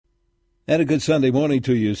And a good Sunday morning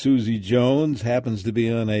to you. Susie Jones happens to be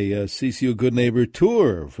on a CCU Good Neighbor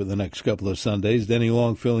tour for the next couple of Sundays. Denny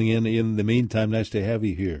Long filling in the meantime. Nice to have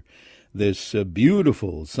you here this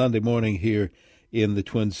beautiful Sunday morning here in the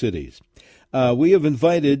Twin Cities. We have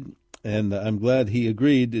invited, and I'm glad he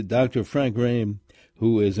agreed, Dr. Frank Rhame,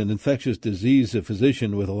 who is an infectious disease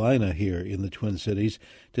physician with Alina here in the Twin Cities,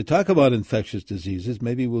 to talk about infectious diseases.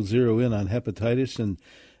 Maybe we'll zero in on hepatitis and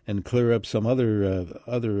clear up some other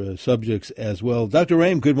subjects as well. Dr.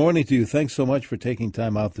 Rhame, good morning to you. Thanks so much for taking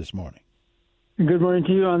time out this morning. Good morning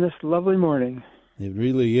to you on this lovely morning. It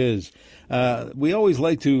really is. We always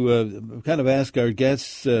like to kind of ask our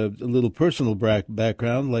guests a little personal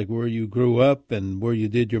background, like where you grew up and where you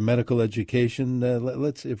did your medical education.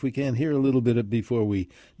 Let's, if we can, hear a little bit before we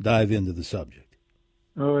dive into the subject.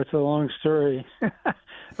 Oh, it's a long story.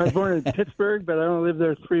 I was born in Pittsburgh, but I only lived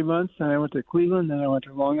there 3 months. And I went to Cleveland, then I went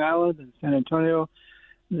to Long Island and San Antonio,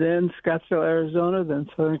 then Scottsdale, Arizona, then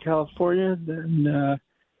Southern California. Then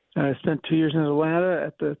I spent 2 years in Atlanta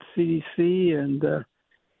at the CDC, and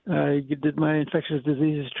I did my infectious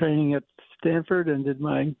diseases training at Stanford and did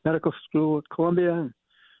my medical school at Columbia and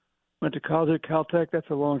went to college at Caltech. That's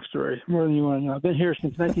a long story, more than you want to know. I've been here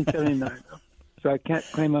since 1979, so I can't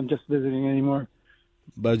claim I'm just visiting anymore.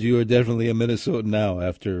 But you are definitely a Minnesotan now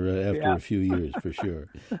after a few years, for sure.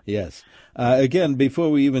 Yes. Again, before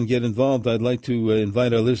we even get involved, I'd like to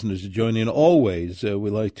invite our listeners to join in. Always, we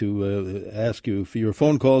like to ask you for your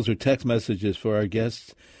phone calls or text messages for our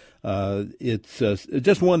guests. It's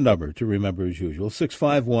just one number to remember as usual,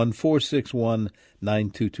 651-461-9226,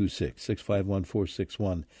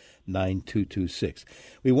 651-461-9226.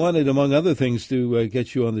 We wanted, among other things, to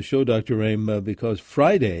get you on the show, Dr. Rhame, because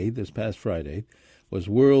this past Friday, was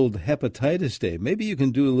World Hepatitis Day. Maybe you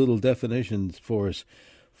can do a little definitions for us,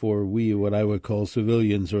 for what I would call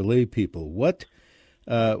civilians or lay people. What's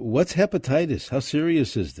hepatitis? How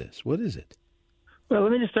serious is this? What is it? Well,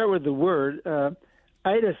 let me just start with the word.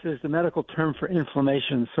 Itis is the medical term for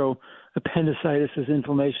inflammation. So appendicitis is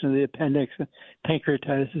inflammation of the appendix.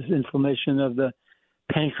 Pancreatitis is inflammation of the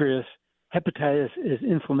pancreas. Hepatitis is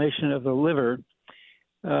inflammation of the liver.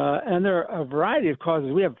 And there are a variety of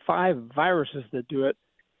causes. We have 5 viruses that do it,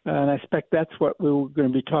 and I expect that's what we're going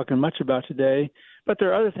to be talking much about today. But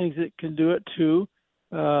there are other things that can do it too.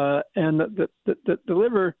 And the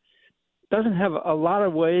liver doesn't have a lot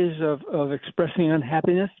of ways of expressing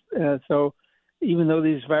unhappiness. So even though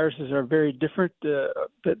these viruses are very different,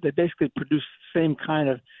 they basically produce the same kind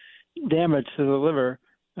of damage to the liver.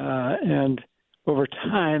 And over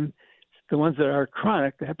time, the ones that are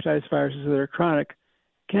chronic, the hepatitis viruses that are chronic,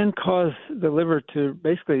 can cause the liver to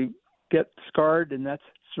basically get scarred, and that's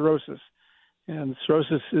cirrhosis. And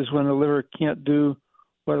cirrhosis is when the liver can't do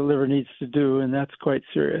what a liver needs to do, and that's quite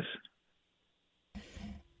serious.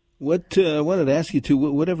 What I wanted to ask you, too,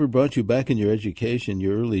 whatever brought you back in your education,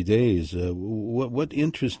 your early days, what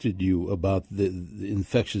interested you about the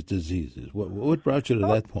infectious diseases? What brought you to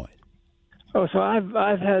that point? Oh, so I've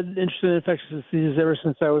had interest in infectious diseases ever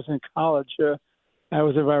since I was in college. I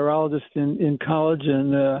was a virologist in college,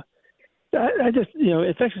 and I just,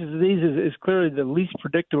 infectious diseases is clearly the least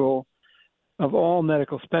predictable of all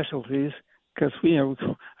medical specialties because,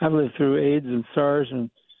 I've lived through AIDS and SARS and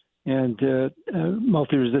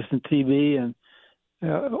multi-resistant TB, and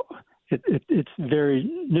it's very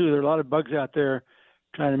new. There are a lot of bugs out there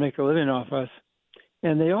trying to make a living off us,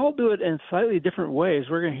 and they all do it in slightly different ways.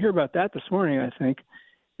 We're going to hear about that this morning, I think.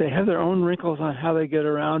 They have their own wrinkles on how they get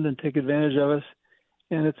around and take advantage of us.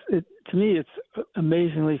 And to me, it's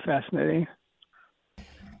amazingly fascinating.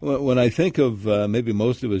 Well, when I think of, maybe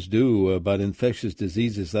most of us do, about infectious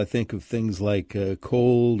diseases, I think of things like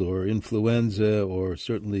cold or influenza or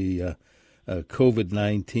certainly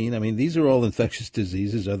COVID-19. I mean, these are all infectious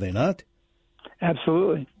diseases, are they not?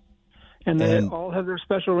 Absolutely. And they all have their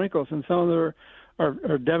special wrinkles, and some of them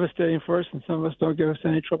are devastating for us, and some of us don't give us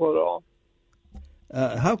any trouble at all.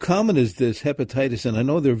 How common is this hepatitis? And I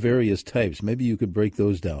know there are various types. Maybe you could break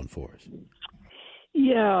those down for us.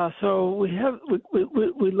 Yeah, so we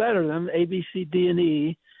letter them A, B, C, D, and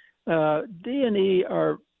E. D and E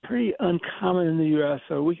are pretty uncommon in the U.S.,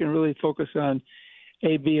 so we can really focus on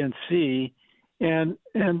A, B, and C. And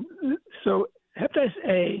so hepatitis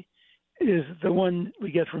A is the one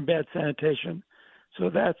we get from bad sanitation. So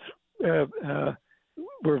that's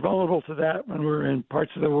we're vulnerable to that when we're in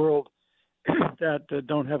parts of the world that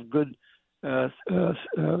don't have good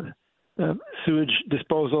sewage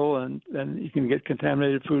disposal, and then you can get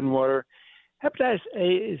contaminated food and water. Hepatitis A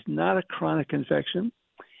is not a chronic infection.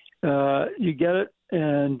 You get it,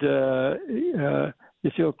 and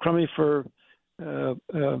you feel crummy for a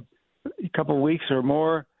couple of weeks or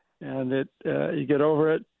more, and you get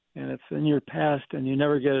over it, and it's in your past, and you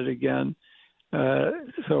never get it again.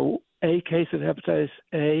 So a case of hepatitis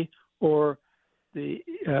A or the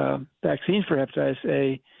vaccine for hepatitis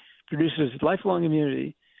A produces lifelong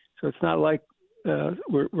immunity. So it's not like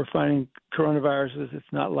we're finding coronaviruses. It's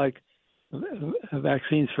not like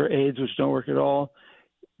vaccines for AIDS, which don't work at all.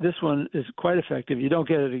 This one is quite effective. You don't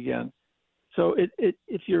get it again. So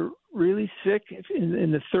if you're really sick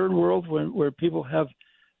in the third world, where people have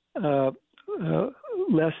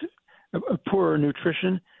poorer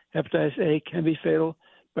nutrition, hepatitis A can be fatal.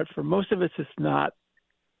 But for most of us, it's not.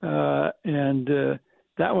 And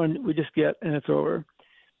that one we just get and it's over.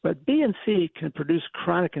 But B and C can produce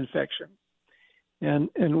chronic infection.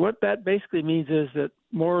 And what that basically means is that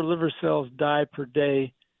more liver cells die per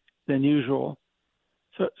day than usual.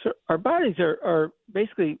 So our bodies are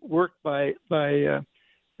basically worked by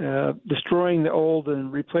destroying the old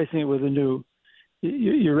and replacing it with a new.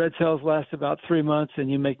 Your red cells last about 3 months,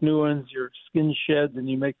 and you make new ones. Your skin sheds, and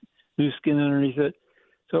you make new skin underneath it.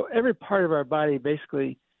 So every part of our body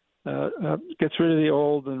basically gets rid of the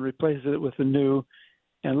old and replaces it with the new.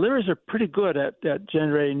 And livers are pretty good at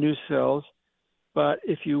generating new cells. But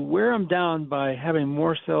if you wear them down by having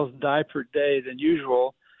more cells die per day than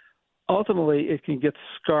usual, ultimately it can get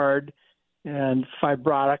scarred and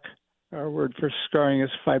fibrotic. Our word for scarring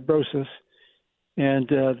is fibrosis.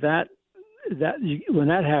 And when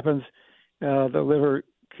that happens, the liver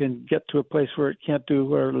can get to a place where it can't do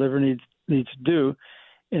what our liver needs to do.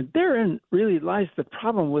 And therein really lies the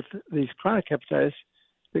problem with these chronic hepatitis,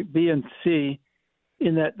 B and C,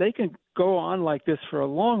 in that they can go on like this for a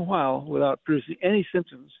long while without producing any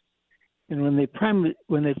symptoms. And when they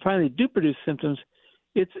finally do produce symptoms,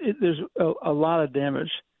 there's a lot of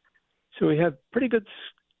damage. So we have pretty good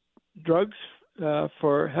drugs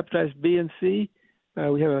for hepatitis B and C.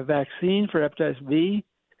 We have a vaccine for hepatitis B.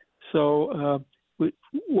 So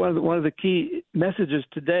one of the key messages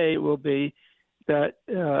today will be that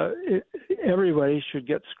everybody should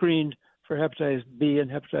get screened for hepatitis B and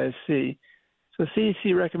hepatitis C. So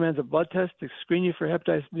CDC recommends a blood test to screen you for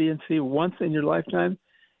hepatitis B and C once in your lifetime,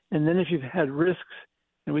 and then if you've had risks,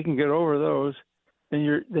 and we can get over those, then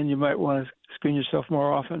you might want to screen yourself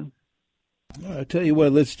more often. I'll tell you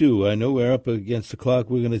what, let's do. I know we're up against the clock.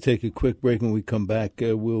 We're going to take a quick break. When we come back,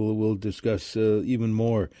 we'll discuss even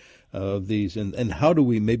more of these and how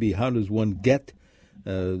does one get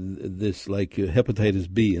this, like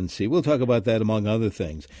hepatitis B and C. We'll talk about that among other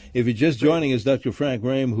things. If you're just joining us, Dr. Frank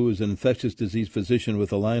Rhame, who is an infectious disease physician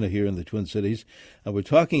with Alina here in the Twin Cities. We're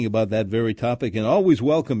talking about that very topic, and always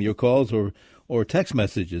welcome your calls or text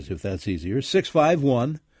messages if that's easier.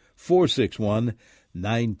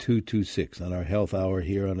 651-461-9226 on our Health Hour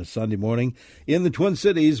here on a Sunday morning in the Twin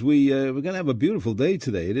Cities. We're going to have a beautiful day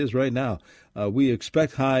today. It is right now. We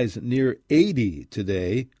expect highs near 80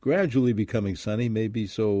 today, gradually becoming sunny, maybe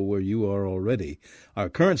so where you are already. Our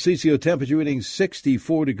current CCO temperature reading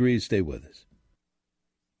 64 degrees. Stay with us.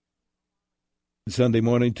 Sunday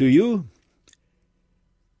morning to you.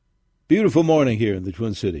 Beautiful morning here in the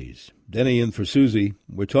Twin Cities. Denny in for Susie.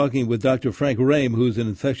 We're talking with Dr. Frank Rhame, who's an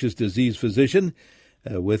infectious disease physician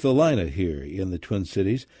with Alina here in the Twin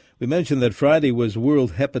Cities. We mentioned that Friday was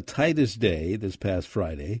World Hepatitis Day, this past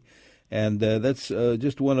Friday, and that's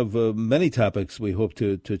just one of many topics we hope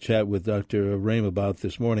to chat with Dr. Rhame about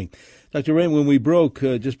this morning. Dr. Rhame, when we broke,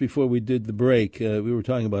 just before we did the break, we were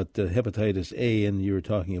talking about hepatitis A, and you were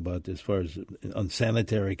talking about as far as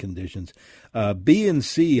unsanitary conditions. B and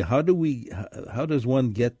C, how does one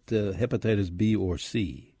get hepatitis B or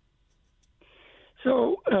C?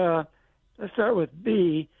 So let's start with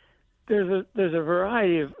B. There's a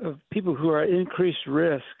variety of people who are at increased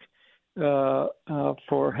risk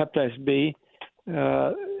for hepatitis B.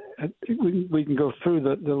 I think we can go through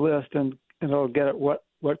the list and I'll get at what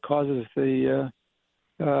causes the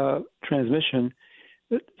transmission.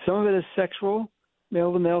 Some of it is sexual.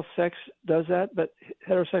 Male-to-male sex does that, but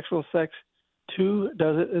heterosexual sex too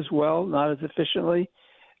does it as well, not as efficiently.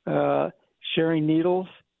 Sharing needles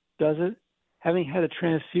does it. Having had a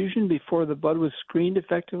transfusion before the blood was screened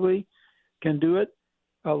effectively can do it.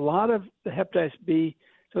 A lot of the hepatitis B.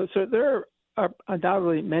 So there are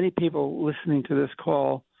undoubtedly many people listening to this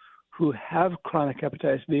call who have chronic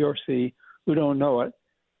hepatitis B or C who don't know it.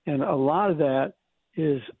 And a lot of that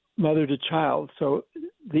is mother to child. So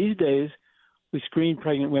these days, we screen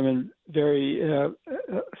pregnant women very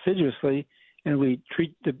assiduously, and we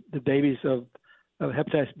treat the babies of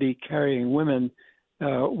hepatitis B carrying women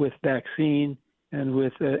with vaccine and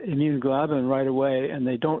with immunoglobulin right away, and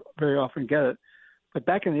they don't very often get it. But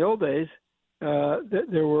back in the old days,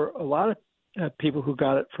 there were a lot of people who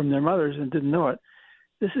got it from their mothers and didn't know it.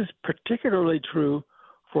 this is particularly true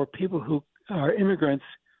for people who are immigrants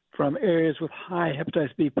from areas with high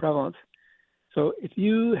hepatitis B prevalence. So if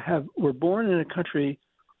you were born in a country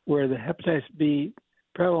where the hepatitis B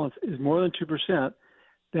prevalence is more than 2%,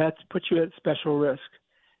 that puts you at special risk.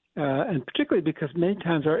 And particularly because many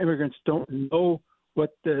times our immigrants don't know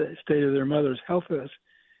what the state of their mother's health is.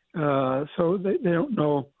 So they don't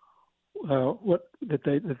know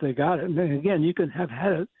that they got it. And then again, you can have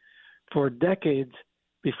had it for decades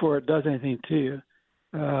before it does anything to you.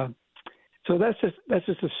 So that's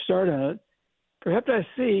just a start on it. For hepatitis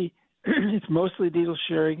C, it's mostly needle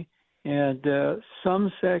sharing and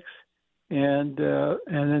some sex and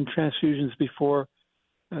then transfusions before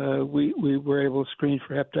we were able to screen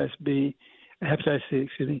for hepatitis C,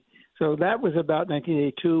 excuse me. So that was about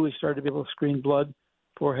 1982. We started to be able to screen blood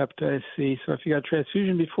for hepatitis C. So if you got a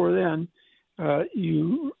transfusion before then,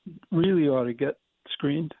 you really ought to get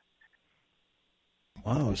screened.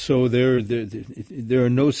 Wow. So there are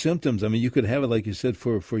no symptoms. I mean, you could have it, like you said,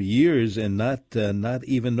 for years and not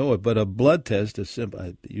even know it. But a blood test,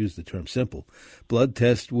 I use the term simple, blood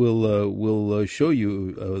test will show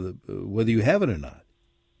you whether you have it or not.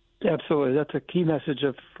 Absolutely. That's a key message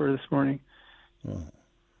for this morning. Oh,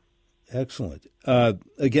 excellent.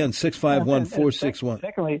 Again, 651-461.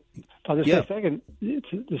 Secondly, I'll just say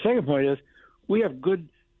the second point is we have good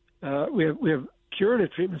we have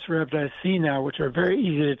curative treatments for hepatitis C now, which are very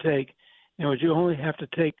easy to take and which you only have to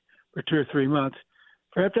take for 2 or 3 months.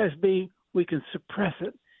 For hepatitis B, we can suppress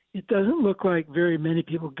it. It doesn't look like very many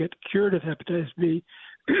people get cured of hepatitis B,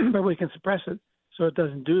 but we can suppress it so it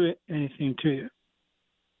doesn't do anything to you.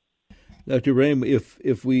 Dr. Rhame,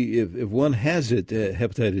 if one has it,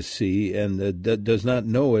 hepatitis C, and does not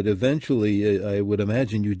know it, eventually I would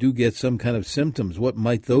imagine you do get some kind of symptoms. What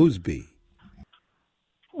might those be?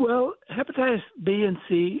 Well, hepatitis B and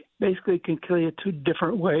C basically can kill you 2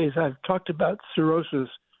 different ways. I've talked about cirrhosis,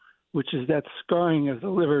 which is that scarring of the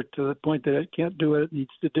liver to the point that it can't do what it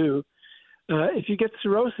needs to do. If you get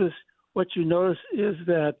cirrhosis, what you notice is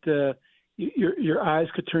that your eyes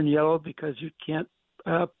could turn yellow because you can't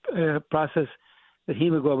process the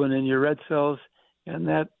hemoglobin in your red cells, and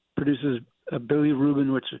that produces a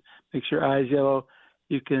bilirubin, which makes your eyes yellow.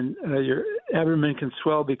 You can your abdomen can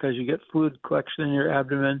swell because you get fluid collection in your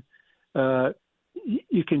abdomen.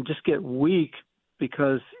 You can just get weak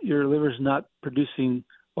because your liver's not producing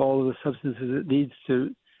all of the substances it needs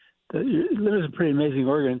to. Your liver's a pretty amazing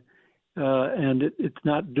organ, and it's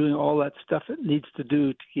not doing all that stuff it needs to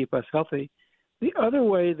do to keep us healthy. The other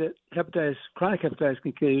way that chronic hepatitis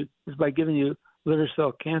can kill you is by giving you liver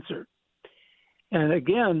cell cancer. And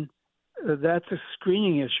again, that's a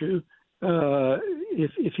screening issue.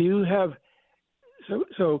 If you have,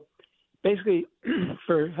 so basically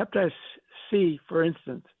for hepatitis C, for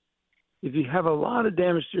instance, if you have a lot of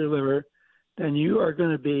damage to your liver, then you are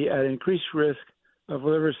going to be at increased risk of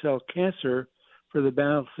liver cell cancer for the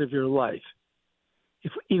balance of your life,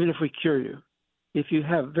 even if we cure you. If you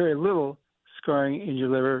have very little scarring in your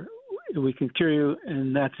liver, we can cure you,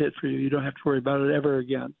 and that's it for you. You don't have to worry about it ever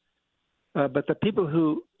again. But the people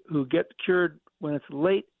who get cured when it's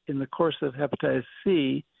late in the course of hepatitis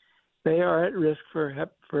C, they are at risk for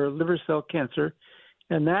liver cell cancer.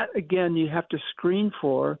 And that, again, you have to screen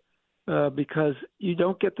for because you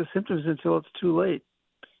don't get the symptoms until it's too late.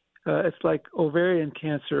 It's like ovarian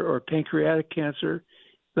cancer or pancreatic cancer.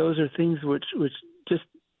 Those are things which just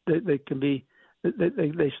they can be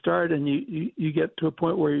they start and you get to a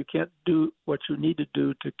point where you can't do what you need to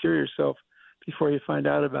do to cure yourself before you find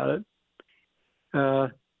out about it.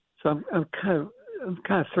 So I'm kind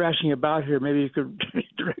of thrashing about here. Maybe you could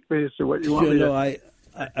direct me as to what you want me to.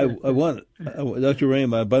 I want Dr.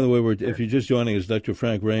 Rhame. By the way, if you're just joining us, Dr.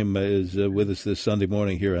 Frank Rhame is with us this Sunday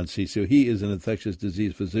morning here on CCO. He is an infectious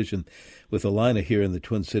disease physician with Alina here in the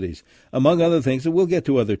Twin Cities, among other things. And we'll get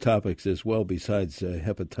to other topics as well besides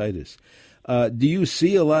hepatitis. Do you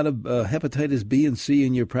see a lot of hepatitis B and C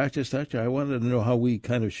in your practice, Doctor? I wanted to know how we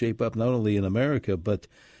kind of shape up not only in America but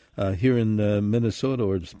here in Minnesota,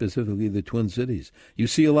 or specifically the Twin Cities. You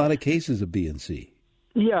see a lot of cases of B and C.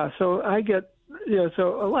 Yeah, so I get. Yeah,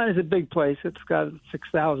 so Alina is a big place. It's got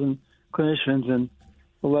 6,000 clinicians and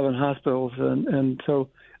 11 hospitals, and so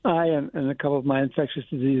I and a couple of my infectious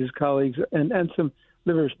diseases colleagues and some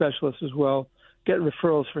liver specialists as well get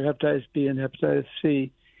referrals for hepatitis B and hepatitis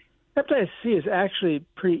C. Hepatitis C is actually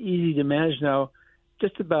pretty easy to manage now.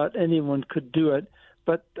 Just about anyone could do it,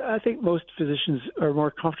 but I think most physicians are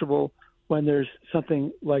more comfortable when there's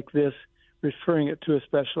something like this, referring it to a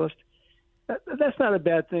specialist. That's not a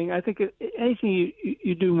bad thing. I think anything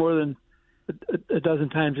you do more than a dozen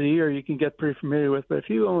times a year, you can get pretty familiar with. But if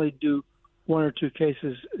you only do one or two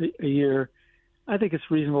cases a year, I think it's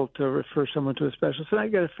reasonable to refer someone to a specialist. And I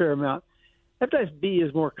get a fair amount. Hepatitis B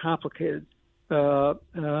is more complicated,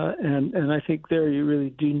 and I think there you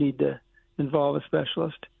really do need to involve a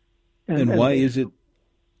specialist. And why is it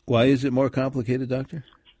more complicated, Doctor?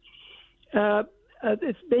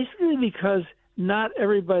 It's basically because not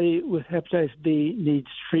everybody with hepatitis B needs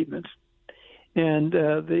treatment, and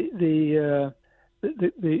the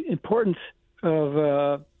importance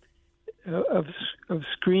of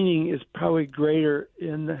screening is probably greater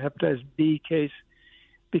in the hepatitis B case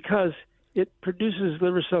because it produces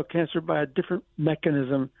liver cell cancer by a different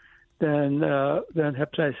mechanism than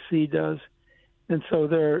hepatitis C does, and so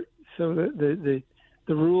the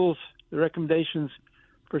rules, the recommendations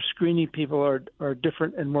for screening people are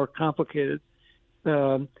different and more complicated,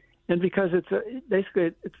 and because it's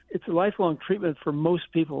a lifelong treatment for most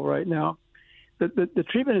people right now. The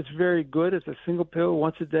treatment is very good. It's a single pill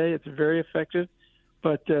once a day. It's very effective,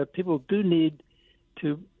 but people do need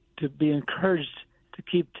to be encouraged to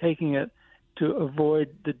keep taking it to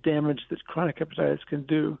avoid the damage that chronic hepatitis can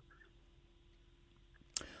do.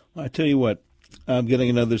 I tell you what, I'm getting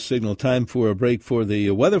another signal. Time for a break for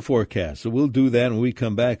the weather forecast. So we'll do that when we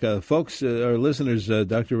come back. Folks, our listeners,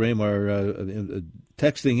 Dr. Rhame, are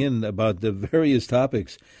texting in about the various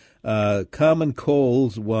topics. Common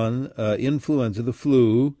colds, one, influenza, the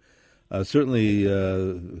flu, certainly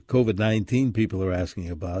COVID-19 people are asking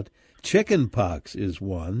about. Chicken pox is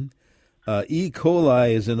one.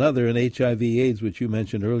 E-Coli is another, and HIV/AIDS, which you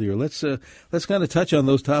mentioned earlier. Let's kind of touch on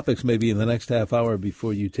those topics maybe in the next half hour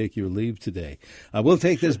before you take your leave today. We'll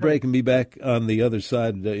take this break and be back on the other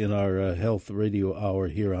side in our health radio hour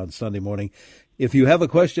here on Sunday morning. If you have a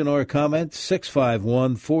question or a comment,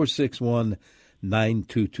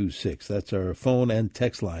 651-461-9226. That's our phone and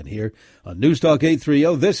text line here on News Talk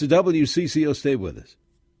 830. This is WCCO. Stay with us.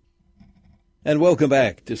 And welcome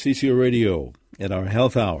back to CCO Radio in our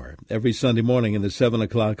health hour. Every Sunday morning in the 7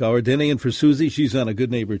 o'clock hour, Denny in for Susie. She's on a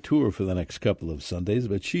Good Neighbor tour for the next couple of Sundays,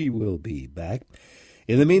 but she will be back.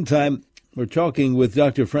 In the meantime, we're talking with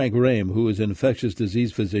Dr. Frank Rhame, who is an infectious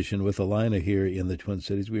disease physician with Alina here in the Twin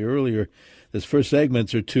Cities. We earlier, this first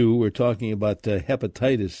segments or two, we're talking about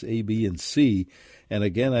hepatitis A, B, and C. And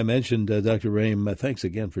again, I mentioned Dr. Rhame. Thanks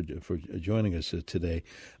again for joining us today.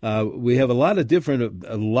 We have a lot of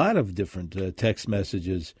different text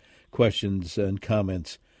messages, questions, and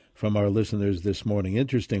comments from our listeners this morning.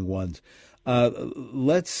 Interesting ones.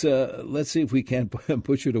 Let's see if we can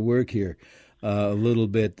put you to work here a little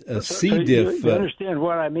bit. C. Diff. You understand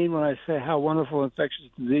what I mean when I say how wonderful infectious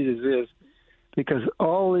diseases is, because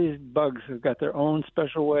all these bugs have got their own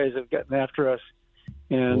special ways of getting after us.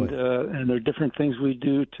 And there are different things we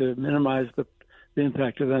do to minimize the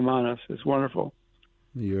impact of them on us. It's wonderful.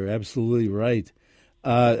 You're absolutely right.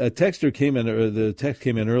 A texter came in, or the text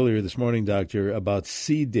came in earlier this morning, Doctor, about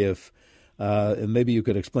C. Diff, and maybe you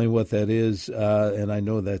could explain what that is. And I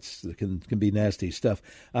know that's can be nasty stuff.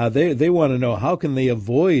 They want to know, how can they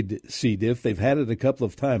avoid C. Diff? They've had it a couple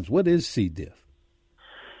of times. What is C. Diff?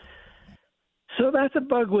 So that's a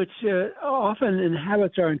bug which often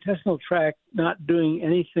inhabits our intestinal tract, not doing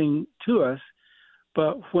anything to us.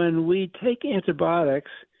 But when we take antibiotics,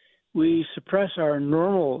 we suppress our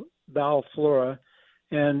normal bowel flora,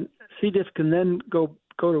 and C. diff can then go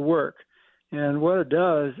to work. And what it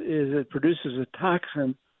does is it produces a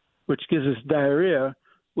toxin which gives us diarrhea,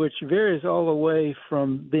 which varies all the way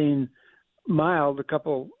from being mild, a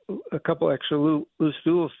couple extra loose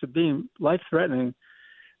stools, to being life-threatening.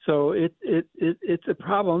 So it's a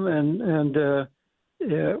problem, and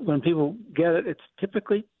when people get it, it's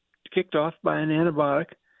typically kicked off by an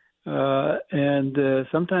antibiotic, and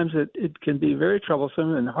sometimes it can be very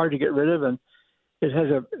troublesome and hard to get rid of, and it has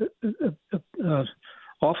a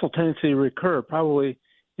awful tendency to recur. Probably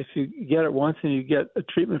if you get it once and you get a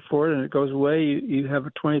treatment for it and it goes away, you have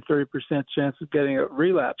a 20-30% chance of getting a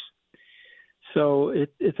relapse. So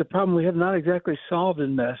it's a problem we have not exactly solved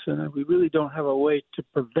in medicine, and we really don't have a way to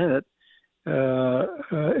prevent it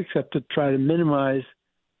except to try to minimize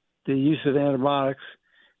the use of antibiotics.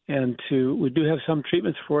 And we do have some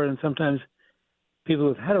treatments for it, and sometimes people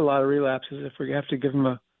who've had a lot of relapses, if we have to give them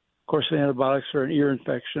a course of antibiotics for an ear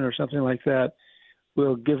infection or something like that,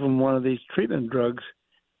 we'll give them one of these treatment drugs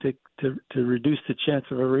to reduce the chance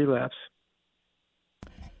of a relapse.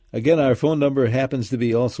 Again, our phone number happens to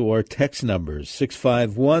be also our text numbers,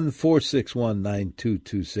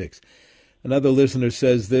 651-461-9226. Another listener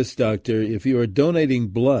says this, Doctor: if you are donating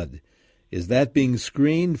blood, is that being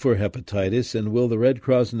screened for hepatitis, and will the Red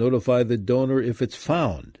Cross notify the donor if it's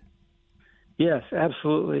found? Yes,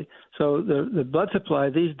 absolutely. So the blood supply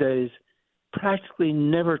these days practically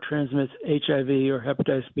never transmits HIV or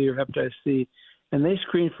hepatitis B or hepatitis C, and they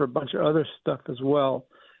screen for a bunch of other stuff as well.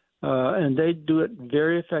 And they do it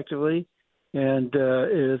very effectively, and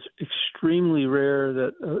it is extremely rare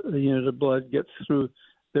that a unit of blood gets through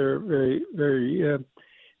their very, very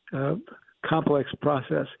complex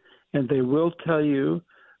process. And they will tell you,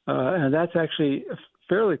 and that's actually a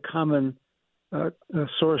fairly common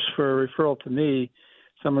source for a referral to me.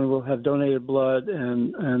 Someone will have donated blood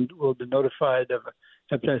and will be notified of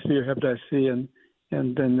hepatitis B or hepatitis C, and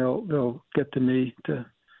then they'll get to me to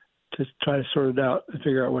try to sort it out and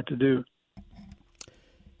figure out what to do.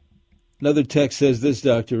 Another text says this,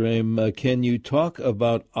 Dr. Rhame, can you talk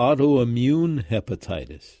about autoimmune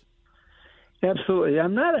hepatitis? Absolutely.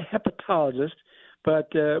 I'm not a hepatologist,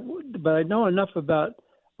 but I know enough about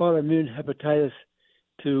autoimmune hepatitis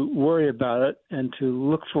to worry about it and to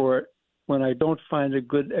look for it when I don't find a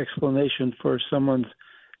good explanation for someone's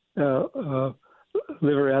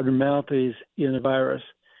liver abnormalities in a virus.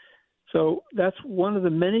 So that's one of the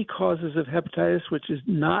many causes of hepatitis, which is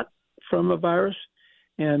not from a virus.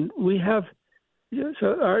 And we have,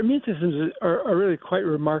 so our immune systems are really quite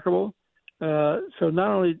remarkable. So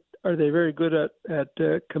not only are they very good at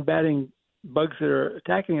combating bugs that are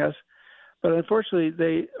attacking us, but unfortunately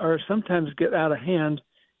they are sometimes get out of hand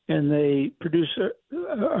and they produce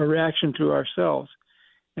a reaction to our cells.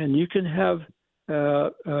 And you can have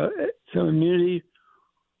some immunity.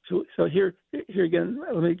 So here again,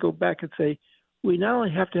 let me go back and say, we not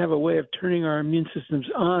only have to have a way of turning our immune systems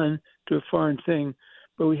on to a foreign thing,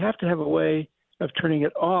 but we have to have a way of turning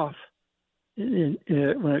it off when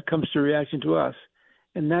it comes to reaction to us.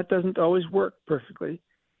 And that doesn't always work perfectly.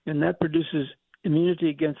 And that produces immunity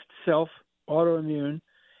against self, autoimmune,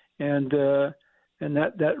 and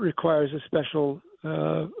that requires a special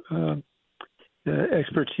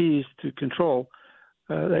expertise to control.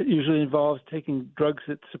 That usually involves taking drugs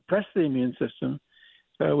that suppress the immune system,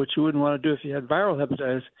 which you wouldn't want to do if you had viral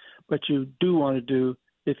hepatitis, but you do want to do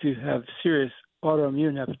if you have serious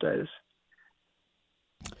autoimmune hepatitis.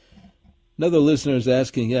 Another listener is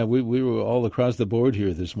asking, we were all across the board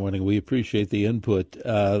here this morning. We appreciate the input.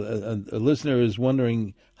 A listener is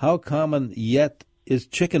wondering, how common yet is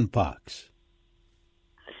chickenpox?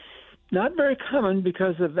 Not very common,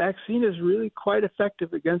 because the vaccine is really quite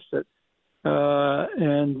effective against it.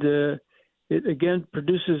 And it again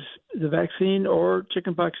produces, the vaccine or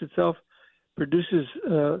chickenpox itself produces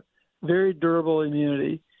very durable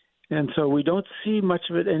immunity. And so we don't see much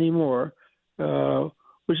of it anymore,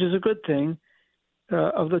 which is a good thing.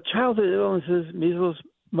 Of the childhood illnesses, measles,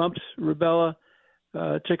 mumps, rubella,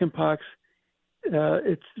 chickenpox,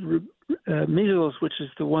 it's measles, which is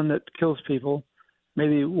the one that kills people,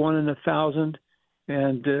 maybe 1 in 1,000,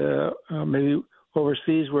 and maybe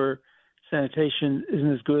overseas where sanitation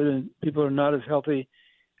isn't as good and people are not as healthy,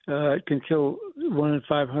 it can kill 1 in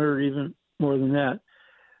 500, even more than that.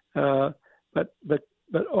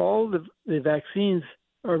 But all the vaccines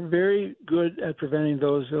are very good at preventing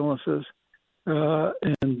those illnesses,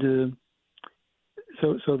 and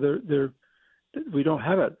so they're we don't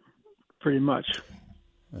have it pretty much.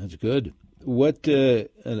 That's good. What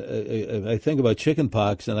I think about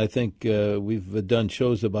chickenpox, and I think we've done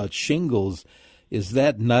shows about shingles. Is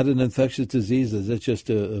that not an infectious disease? Is that just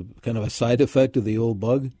a kind of a side effect of the old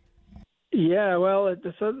bug? Yeah, well,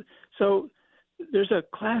 so there's a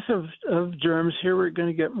class of germs here. We're going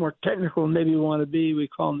to get more technical than maybe we want to be. We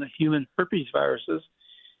call them the human herpes viruses.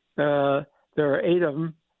 There are 8 of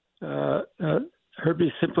them.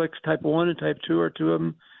 Herpes simplex type 1 and type 2 are 2 of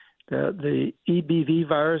them. The EBV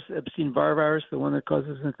virus, Epstein-Barr virus, the one that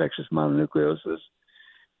causes infectious mononucleosis.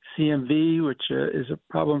 CMV, which is a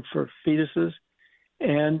problem for fetuses.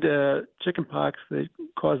 And chickenpox,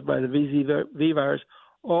 caused by the VZV virus.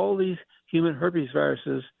 All these human herpes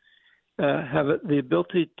viruses have the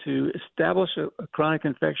ability to establish a chronic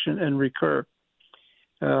infection and recur.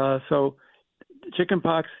 So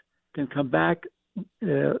chickenpox can come back.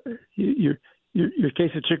 Your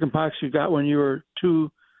case of chickenpox you got when you were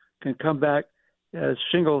 2 can come back as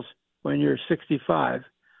shingles when you're 65.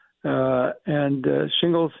 And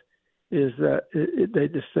shingles is that they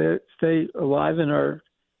just stay alive in our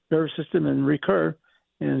nervous system and recur.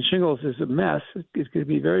 And shingles is a mess. It could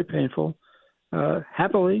be very painful.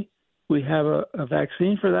 Happily, we have a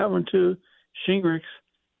vaccine for that one too, Shingrix,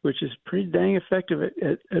 which is pretty dang effective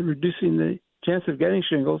at reducing the chance of getting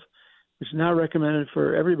shingles, which is now recommended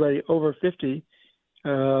for everybody over 50.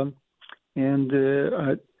 That's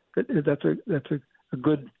a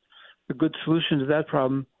good solution to that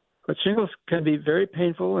problem. But shingles can be very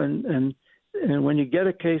painful, and when you get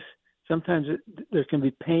a case, sometimes there can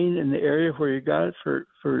be pain in the area where you got it for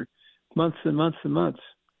months and months and months.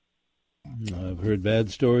 I've heard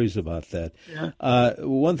bad stories about that. Yeah.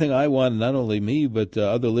 One thing I wanted, not only me, but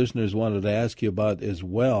other listeners wanted to ask you about as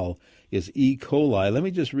well is E. coli. Let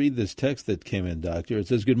me just read this text that came in, Doctor. It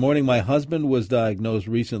says, "Good morning. My husband was diagnosed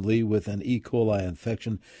recently with an E. coli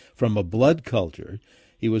infection from a blood culture.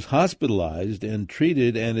 He was hospitalized and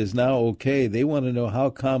treated and is now okay. They want to know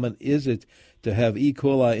how common is it to have E.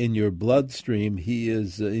 coli in your bloodstream. He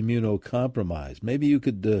is immunocompromised." Maybe you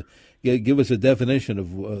could give us a definition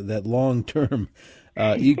of that long-term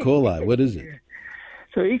E. coli. What is it?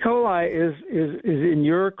 So E. coli is in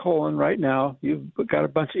your colon right now. You've got a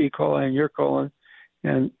bunch of E. coli in your colon,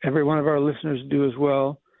 and every one of our listeners do as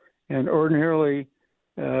well. And ordinarily,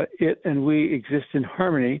 it and we exist in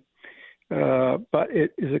harmony. But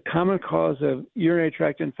it is a common cause of urinary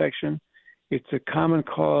tract infection. It's a common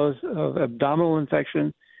cause of abdominal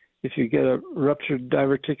infection. If you get a ruptured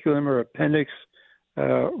diverticulum or appendix,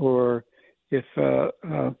 or if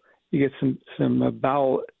you get some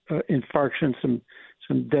bowel infarction, some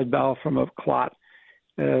dead bowel from a clot,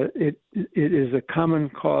 it is a common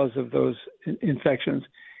cause of those infections.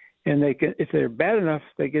 And if they're bad enough,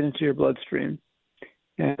 they get into your bloodstream.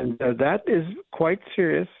 And that is quite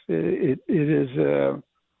serious. It is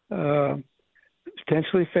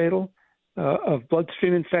potentially fatal. Of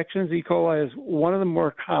bloodstream infections, E. coli is one of the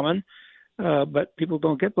more common, but people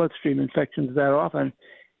don't get bloodstream infections that often.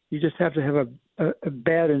 You just have to have a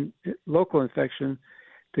bad local infection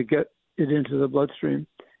to get it into the bloodstream,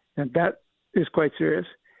 and that is quite serious.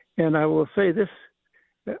 And I will say this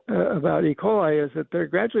about E. coli is that they're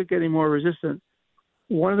gradually getting more resistant.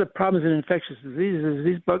 One of the problems in infectious diseases is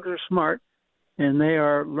these bugs are smart, and they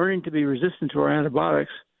are learning to be resistant to our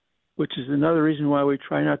antibiotics, which is another reason why we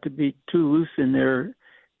try not to be too loose in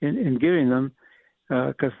giving them,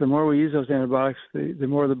 because the more we use those antibiotics, the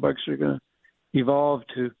more the bugs are going to evolve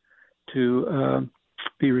to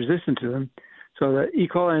be resistant to them. So the E.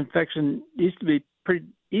 coli infection used to be pretty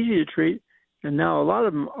easy to treat, and now a lot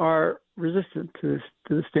of them are resistant to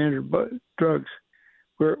the standard drugs.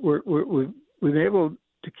 We've been able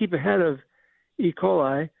to keep ahead of E.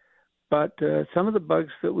 coli, but some of the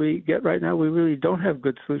bugs that we get right now, we really don't have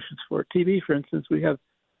good solutions for. TB, for instance, we have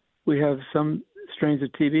some strains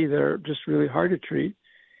of TB that are just really hard to treat.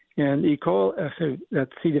 And E. coli, that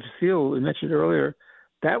C. difficile we mentioned earlier,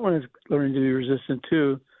 that one is learning to be resistant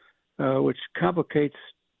too, which complicates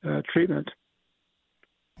treatment.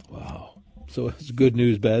 Wow. So it's good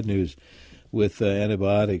news, bad news with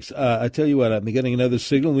antibiotics. I tell you what, I'm getting another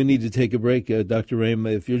signal. We need to take a break. Dr.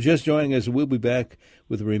 Rhame, if you're just joining us, we'll be back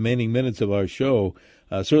with the remaining minutes of our show.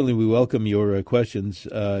 Certainly we welcome your questions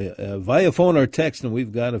via phone or text, and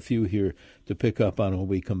we've got a few here to pick up on when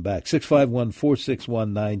we come back.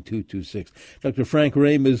 651-461-9226. Dr. Frank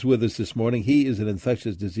Rhame is with us this morning. He is an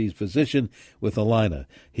infectious disease physician with Allina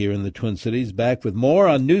here in the Twin Cities. Back with more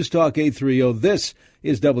on News Talk 830. This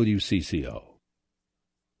is WCCO.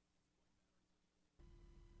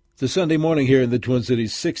 It's a Sunday morning here in the Twin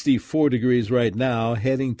Cities, 64 degrees right now,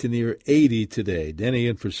 heading to near 80 today. Denny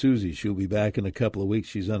in for Susie. She'll be back in a couple of weeks.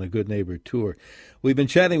 She's on a Good Neighbor tour. We've been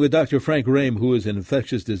chatting with Dr. Frank Rhame, who is an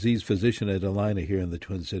infectious disease physician at Allina here in the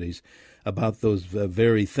Twin Cities, about those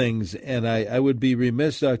very things. And I would be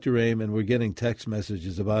remiss, Dr. Rhame, and we're getting text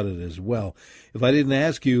messages about it as well, if I didn't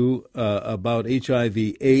ask you about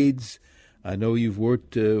HIV/AIDS. I know you've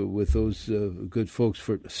worked with those good folks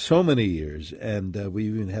for so many years, and we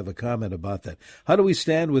even have a comment about that. How do we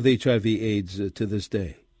stand with HIV/AIDS to this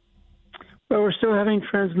day? Well, we're still having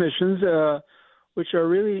transmissions, which are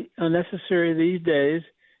really unnecessary these days,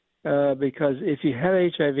 because if you have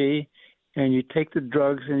HIV and you take the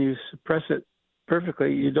drugs and you suppress it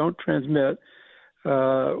perfectly, you don't transmit.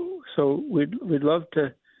 So we'd love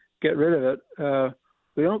to get rid of it.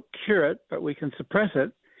 We don't cure it, but we can suppress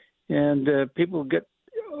it. And people get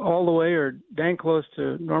all the way or dang close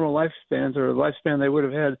to normal lifespans or a lifespan they would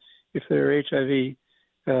have had if they were HIV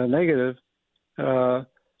negative. So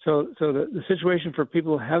the situation for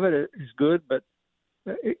people who have it is good, but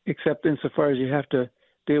except insofar as you have to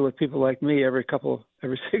deal with people like me every 6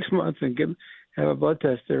 months and have a blood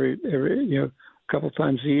test every couple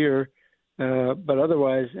times a year, but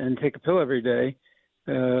otherwise, and take a pill every day.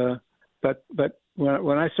 But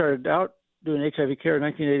when I started out doing HIV care in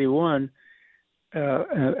 1981,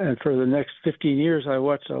 and for the next 15 years, I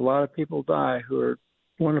watched a lot of people die who are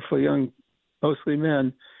wonderful young, mostly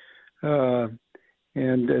men. And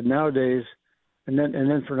nowadays, and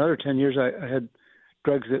then for another 10 years, I had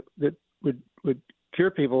drugs that would cure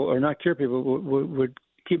people, or not cure people, would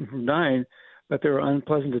keep them from dying, but they were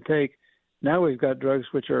unpleasant to take. Now we've got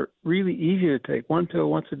drugs which are really easy to take, one pill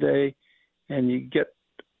once a day, and you get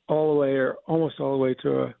all the way or almost all the way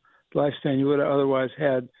to a lifespan you would have otherwise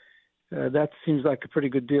had. That seems like a pretty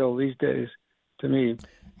good deal these days to me.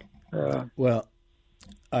 Well,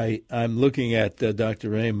 I'm looking at Dr.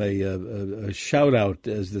 Rhame, a shout out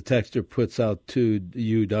as the texter puts out to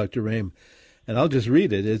you, Dr. Rhame, and I'll just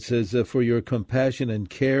read it. It says, for your compassion and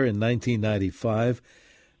care in 1995.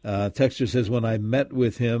 Texter says, when I met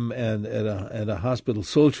with him and at a hospital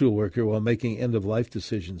social worker while making end-of-life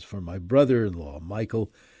decisions for my brother-in-law,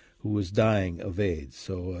 Michael, who was dying of AIDS.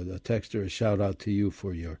 So the texter, a shout-out to you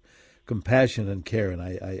for your compassion and care, and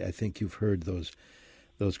I think you've heard those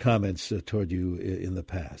comments toward you in the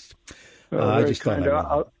past. I just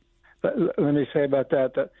thought let me say about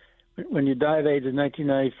that when you die of AIDS in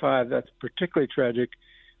 1995, that's particularly tragic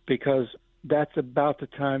because that's about the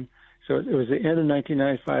time. So it was the end of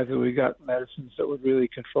 1995 that we got medicines that would really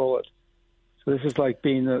control it. So this is like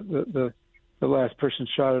being the last person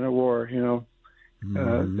shot in a war.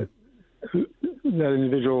 That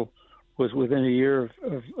individual was within a year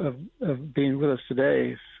of being with us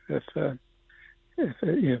today. If the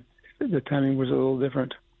timing was a little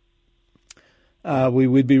different. We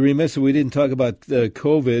would be remiss if we didn't talk about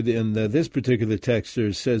COVID. And this particular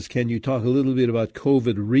texter says, can you talk a little bit about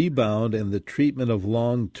COVID rebound and the treatment of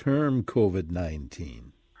long-term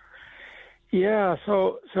COVID-19? Yeah,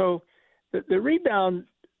 so the rebound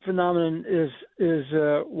phenomenon is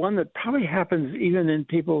one that probably happens even in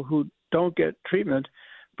people who don't get treatment,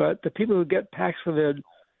 but the people who get Paxlovid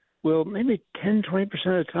will maybe 10-20% of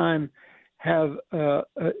the time have a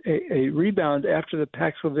rebound after the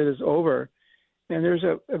Paxlovid is over. And there's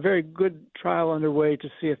a very good trial underway to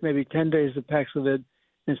see if maybe 10 days of Paxlovid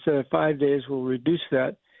instead of 5 days will reduce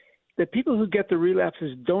that. The people who get the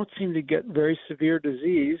relapses don't seem to get very severe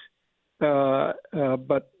disease, but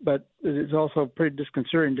it's also pretty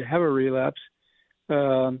disconcerting to have a relapse.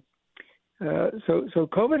 So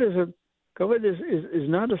COVID is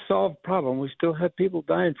not a solved problem. We still have people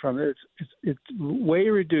dying from it. It's way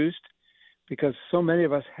reduced because so many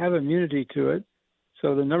of us have immunity to it.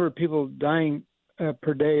 So the number of people dying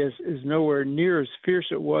per day is nowhere near as fierce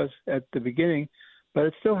it was at the beginning, but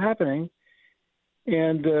it's still happening.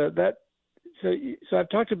 And so I've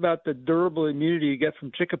talked about the durable immunity you get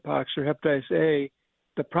from chickenpox or hepatitis A.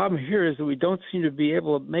 The problem here is that we don't seem to be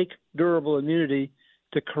able to make durable immunity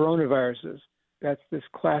to coronaviruses. That's this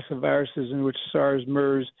class of viruses in which SARS,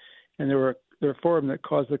 MERS, and there are four of them that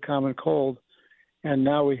cause the common cold. And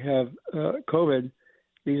now we have COVID.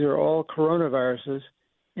 These are all coronaviruses.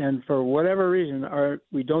 And for whatever reason,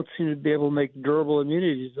 we don't seem to be able to make durable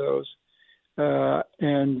immunity to those.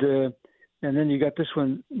 And then you got this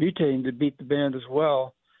one mutating to beat the band as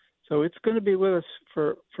well. So it's going to be with us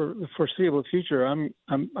for the foreseeable future. I'm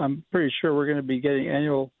pretty sure we're going to be getting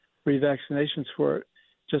annual revaccinations for it,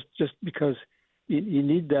 just because you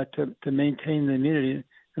need that to maintain the immunity,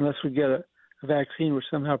 unless we get a vaccine which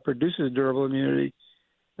somehow produces durable immunity.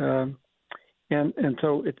 And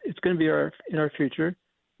so it's going to be in our future.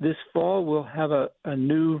 This fall we'll have a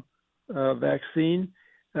new vaccine.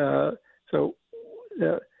 So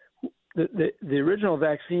the original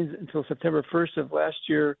vaccines until September 1st of last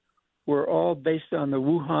year were all based on the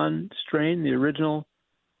Wuhan strain, the original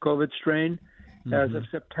COVID strain. Mm-hmm. As of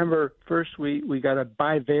September 1st, we got a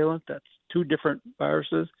bivalent. That's two different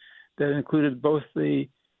viruses that included both the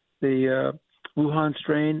Wuhan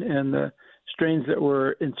strain and the strains that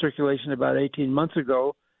were in circulation about 18 months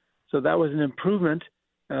ago. So that was an improvement,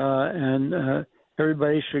 and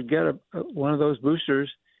everybody should get one of those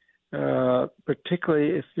boosters,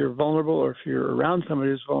 particularly if you're vulnerable or if you're around somebody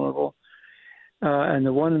who's vulnerable. And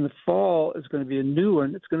the one in the fall is going to be a new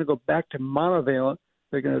one. It's going to go back to monovalent.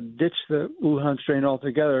 They're going to ditch the Wuhan strain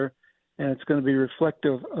altogether, and it's going to be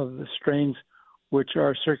reflective of the strains which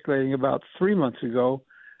are circulating about 3 months ago.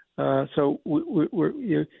 So we're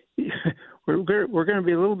going to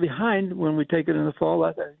be a little behind when we take it in the fall.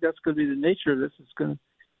 I think that's going to be the nature of this. The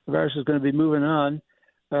virus is going to be moving on,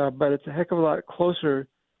 but it's a heck of a lot closer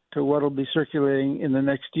to what will be circulating in the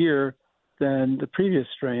next year than the previous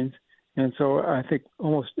strains. And so I think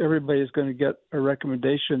almost everybody is going to get a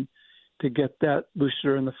recommendation to get that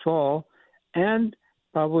booster in the fall, and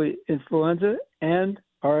probably influenza and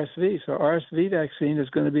RSV. So RSV vaccine is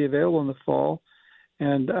going to be available in the fall,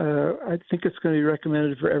 and I think it's going to be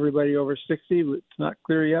recommended for everybody over 60. It's not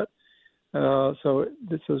clear yet. So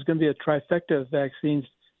this is going to be a trifecta of vaccines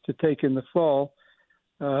to take in the fall.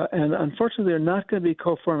 And unfortunately, they're not going to be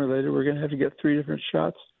co-formulated. We're going to have to get 3 different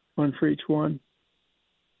shots, one for each one.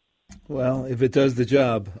 Well, if it does the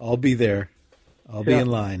job, I'll be there. I'll be in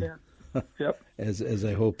line. Yeah. Yep. As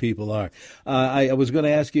I hope people are. I was going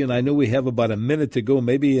to ask you, and I know we have about a minute to go.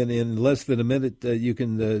 Maybe in less than a minute, you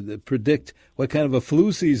can predict what kind of a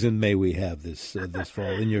flu season may we have this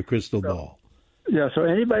fall in your crystal ball. Yeah, so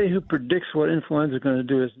anybody who predicts what influenza is going to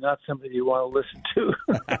do is not somebody you want to listen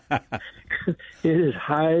to. It is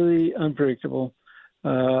highly unpredictable,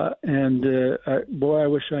 and boy, I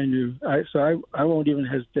wish I knew. So I won't even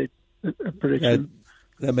hesitate a prediction.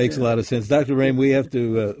 That makes a lot of sense, Dr. Rhame. We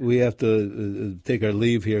have to take our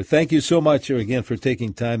leave here. Thank you so much again for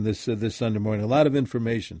taking time this Sunday morning. A lot of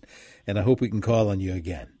information, and I hope we can call on you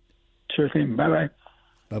again. Sure thing. Bye-bye.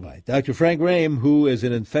 Bye-bye. Dr. Frank Rhame, who is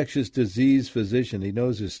an infectious disease physician. He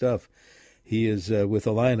knows his stuff. He is with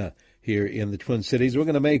Alina here in the Twin Cities. We're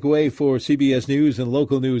going to make way for CBS News and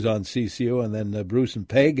local news on CCO, and then Bruce and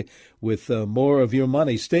Peg with more of your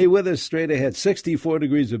money. Stay with us straight ahead. 64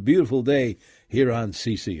 degrees, a beautiful day here on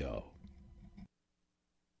CCO.